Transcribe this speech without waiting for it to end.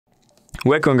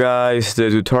Welcome guys to the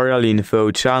tutorial info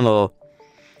channel.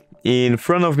 In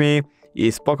front of me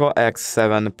is POCO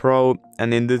X7 Pro,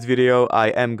 and in this video I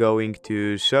am going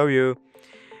to show you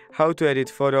how to edit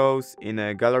photos in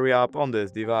a gallery app on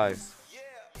this device.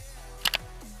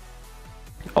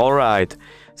 Alright,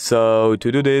 so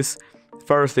to do this,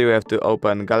 firstly we have to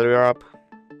open gallery app.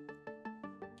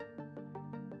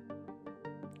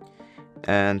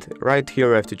 And right here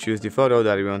we have to choose the photo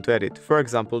that we want to edit, for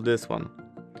example this one.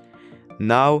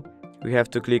 Now we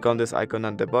have to click on this icon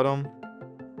at the bottom,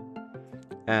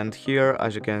 and here,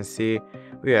 as you can see,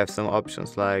 we have some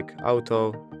options like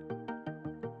auto,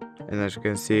 and as you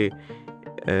can see,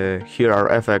 here are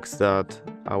effects that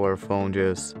our phone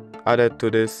just added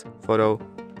to this photo.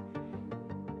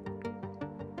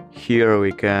 Here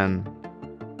we can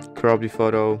crop the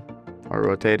photo or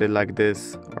rotate it like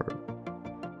this, or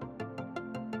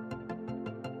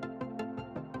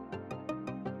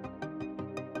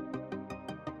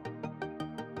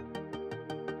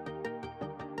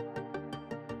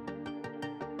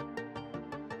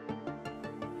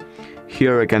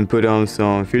here I can put on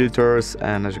some filters,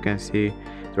 and as you can see,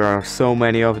 there are so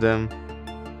many of them.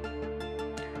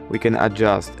 We can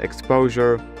adjust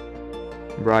exposure,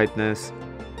 brightness,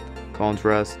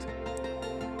 contrast,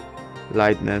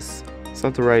 lightness,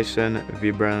 saturation,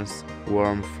 vibrance,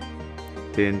 warmth,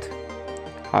 tint,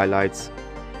 highlights,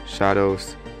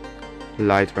 shadows,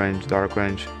 light range, dark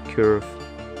range, curve,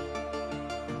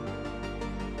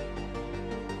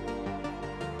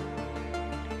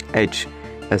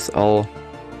 HSL,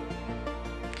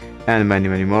 and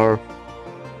many more.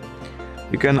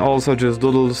 You can also just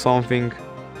doodle something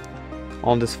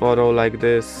on this photo like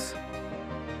this.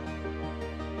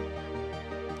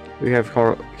 We have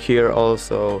here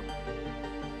also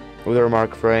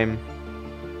watermark frame.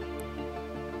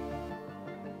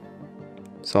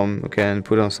 We can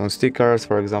put on some stickers,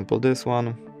 for example this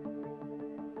one.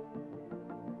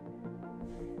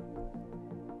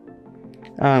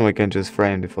 And we can just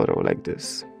frame the photo like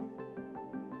this.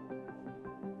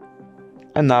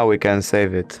 And now we can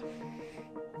save it.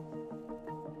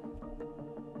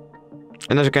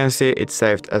 And as you can see, it's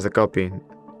saved as a copy.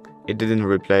 It didn't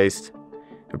replace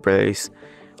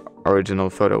original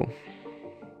photo.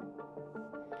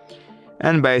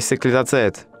 And basically that's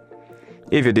it.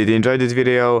 If you did enjoy this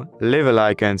video, leave a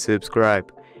like and subscribe.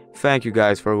 Thank you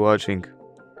guys for watching.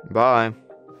 Bye.